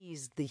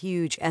eased the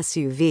huge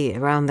SUV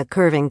around the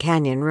curving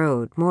canyon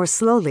road more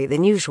slowly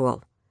than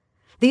usual.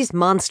 These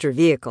monster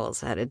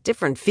vehicles had a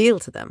different feel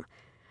to them,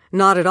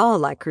 not at all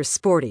like her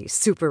sporty,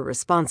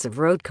 super-responsive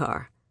road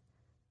car.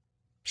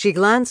 She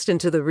glanced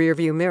into the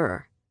rearview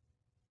mirror.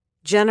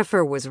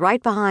 Jennifer was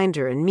right behind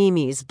her in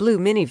Mimi's blue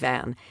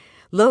minivan,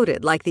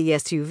 loaded like the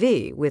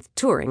SUV with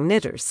touring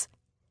knitters.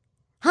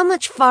 "How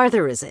much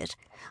farther is it?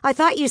 I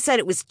thought you said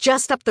it was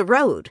just up the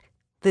road,"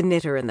 the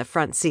knitter in the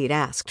front seat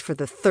asked for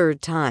the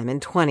third time in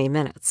 20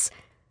 minutes.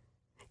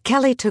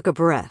 Kelly took a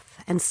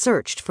breath and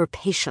searched for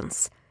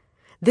patience.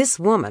 This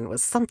woman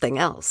was something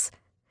else.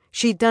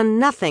 She'd done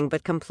nothing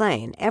but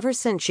complain ever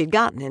since she'd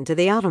gotten into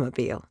the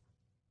automobile.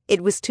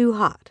 It was too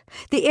hot.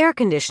 The air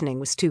conditioning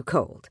was too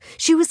cold.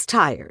 She was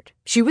tired.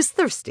 She was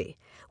thirsty.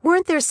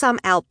 Weren't there some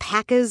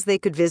alpacas they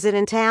could visit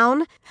in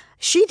town?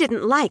 She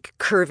didn't like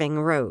curving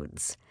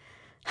roads.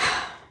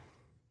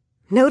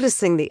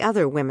 Noticing the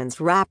other women's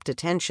rapt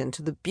attention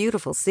to the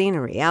beautiful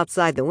scenery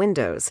outside the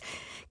windows,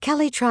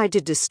 Kelly tried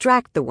to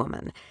distract the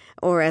woman,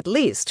 or at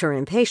least her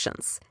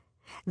impatience.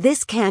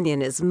 "This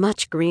canyon is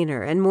much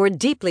greener and more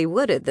deeply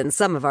wooded than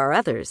some of our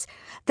others.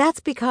 That's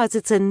because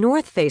it's a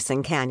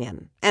north-facing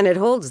canyon, and it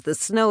holds the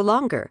snow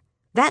longer.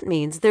 That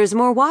means there's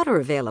more water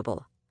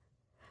available."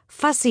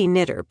 Fussy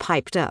Knitter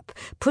piped up,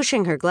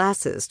 pushing her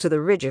glasses to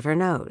the ridge of her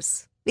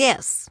nose.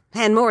 "Yes,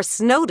 and more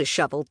snow to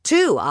shovel,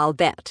 too, I'll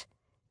bet."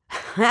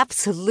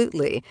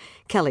 "Absolutely,"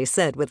 Kelly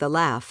said with a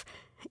laugh.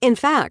 "In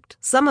fact,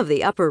 some of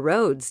the upper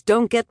roads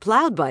don't get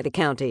plowed by the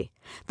county.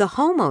 The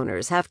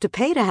homeowners have to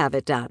pay to have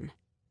it done."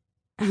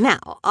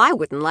 "Now, I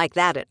wouldn't like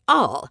that at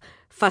all,"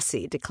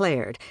 Fussy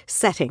declared,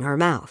 setting her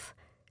mouth.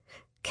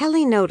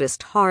 Kelly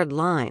noticed hard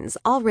lines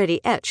already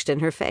etched in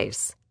her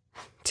face.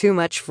 Too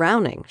much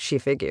frowning, she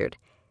figured.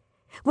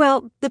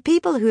 "Well, the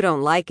people who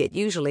don't like it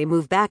usually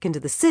move back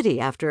into the city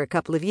after a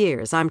couple of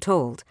years, I'm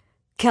told,"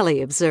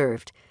 Kelly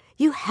observed.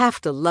 "You have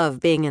to love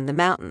being in the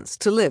mountains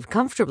to live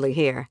comfortably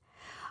here."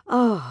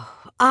 "Oh,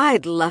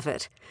 I'd love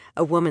it,"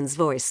 a woman's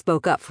voice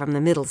spoke up from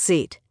the middle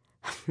seat.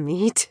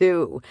 "Me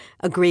too,"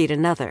 agreed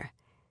another.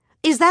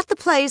 "Is that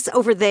the place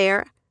over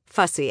there?"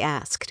 Fussy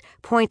asked,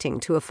 pointing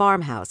to a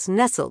farmhouse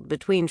nestled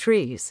between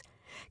trees.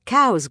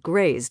 Cows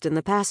grazed in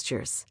the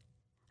pastures.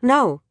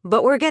 "No,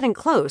 but we're getting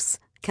close,"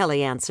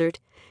 Kelly answered.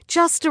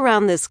 "Just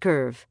around this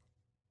curve."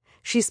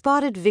 She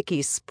spotted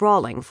Vicky's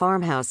sprawling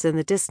farmhouse in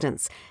the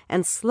distance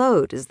and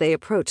slowed as they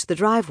approached the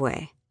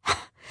driveway.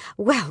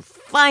 "Well,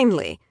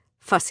 finally,"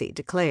 Fussy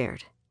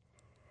declared.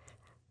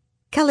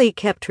 Kelly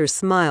kept her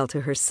smile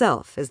to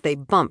herself as they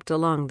bumped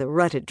along the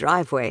rutted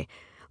driveway,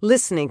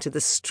 listening to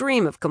the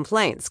stream of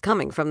complaints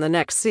coming from the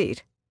next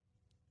seat.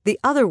 The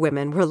other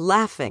women were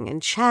laughing and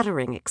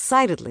chattering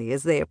excitedly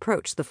as they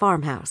approached the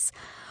farmhouse.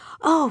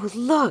 "Oh,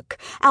 look,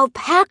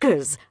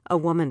 alpacas," a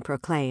woman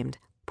proclaimed,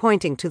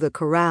 pointing to the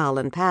corral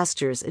and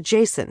pastures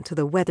adjacent to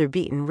the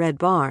weather-beaten red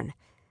barn.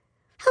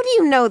 "How do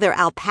you know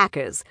they're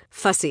alpacas?"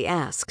 Fussy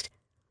asked.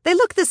 "They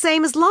look the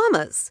same as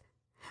llamas."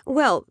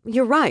 "Well,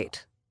 you're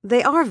right.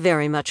 They are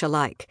very much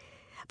alike.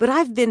 But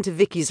I've been to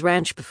Vicky's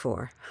ranch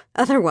before.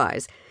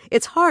 Otherwise,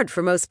 it's hard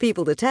for most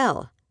people to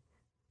tell."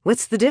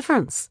 "What's the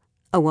difference?"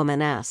 a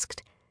woman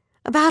asked.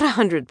 "About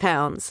 100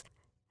 pounds.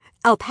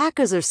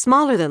 "Alpacas are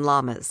smaller than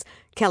llamas,"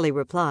 Kelly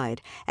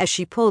replied as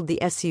she pulled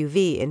the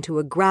SUV into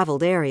a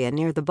graveled area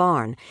near the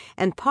barn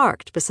and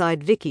parked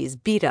beside Vicky's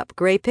beat-up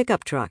gray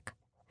pickup truck.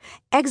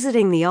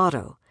 Exiting the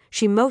auto,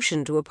 she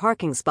motioned to a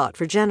parking spot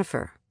for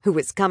Jennifer, who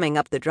was coming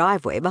up the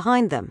driveway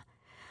behind them.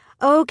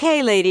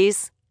 "Okay,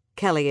 ladies,"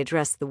 Kelly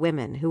addressed the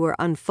women who were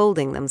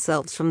unfolding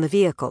themselves from the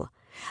vehicle.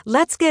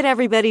 "Let's get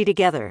everybody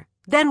together.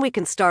 Then we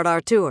can start our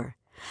tour.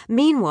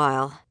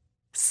 Meanwhile,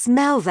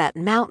 smell that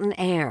mountain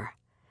air."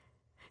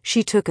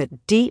 She took a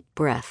deep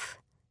breath,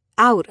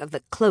 out of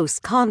the close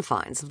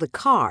confines of the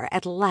car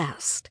at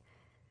last.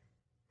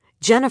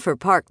 Jennifer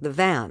parked the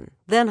van,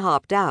 then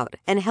hopped out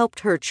and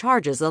helped her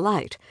charges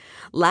alight,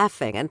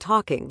 laughing and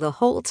talking the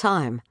whole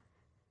time.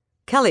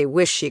 Kelly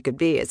wished she could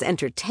be as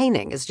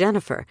entertaining as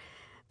Jennifer,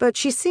 but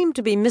she seemed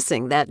to be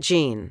missing that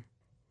gene.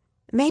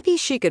 Maybe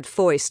she could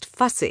foist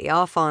Fussy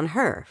off on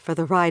her for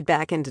the ride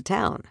back into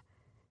town.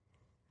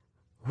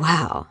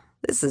 "Wow,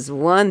 this is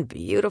one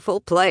beautiful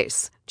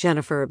place,"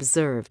 Jennifer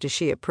observed as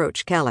she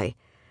approached Kelly.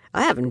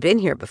 "I haven't been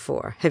here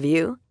before, have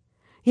you?"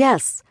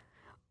 "Yes.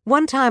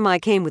 One time I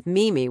came with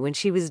Mimi when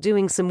she was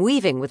doing some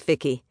weaving with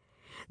Vicky.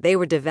 They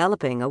were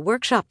developing a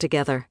workshop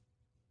together."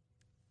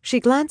 She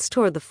glanced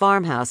toward the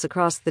farmhouse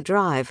across the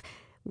drive,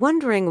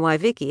 wondering why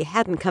Vicky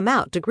hadn't come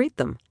out to greet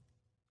them.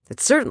 It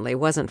certainly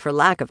wasn't for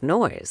lack of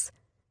noise.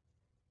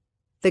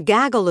 The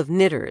gaggle of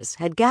knitters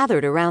had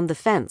gathered around the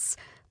fence,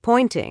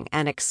 pointing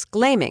and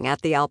exclaiming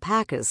at the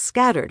alpacas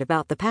scattered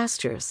about the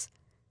pastures.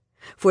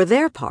 For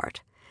their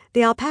part,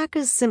 the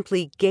alpacas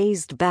simply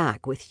gazed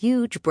back with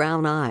huge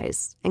brown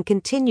eyes and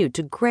continued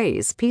to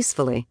graze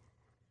peacefully.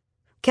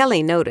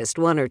 Kelly noticed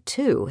one or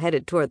two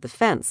headed toward the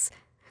fence,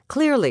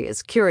 clearly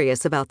as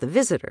curious about the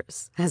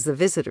visitors as the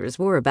visitors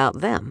were about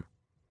them.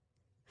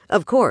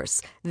 Of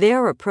course,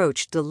 their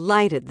approach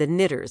delighted the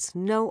knitters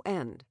no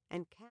end, and